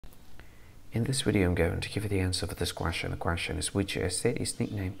In this video, I'm going to give you the answer for this question. The question is, which estate is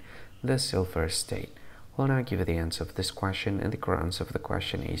nicknamed the Silver Estate? Well, now I give you the answer for this question, and the correct answer for the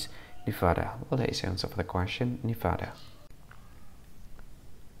question is Nevada. Well, that is the answer for the question, Nevada.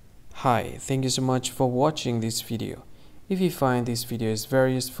 Hi, thank you so much for watching this video. If you find this video is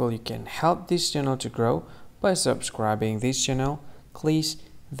very useful, you can help this channel to grow by subscribing this channel. Click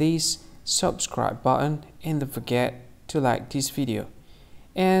this subscribe button and don't forget to like this video.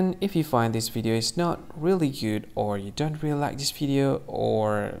 And if you find this video is not really good, or you don't really like this video,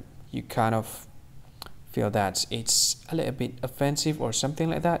 or you kind of feel that it's a little bit offensive or something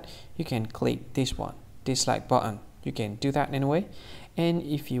like that, you can click this one, dislike button. You can do that anyway. And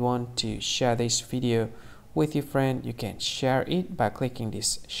if you want to share this video with your friend, you can share it by clicking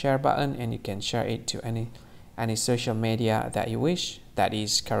this share button, and you can share it to any social media that you wish that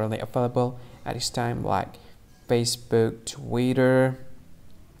is currently available at this time, like Facebook, Twitter,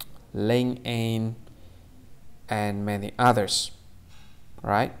 LinkedIn, and many others,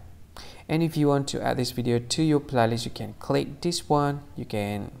 right? And if you want to add this video to your playlist, you can click this one. You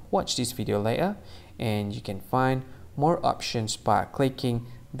can watch this video later, and you can find more options by clicking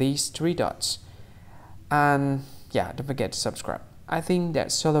these three dots. And yeah, don't forget to subscribe. I think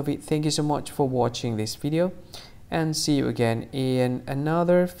that's all of it. Thank you so much for watching this video, and see you again in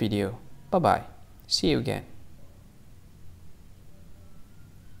another video. Bye bye. See you again.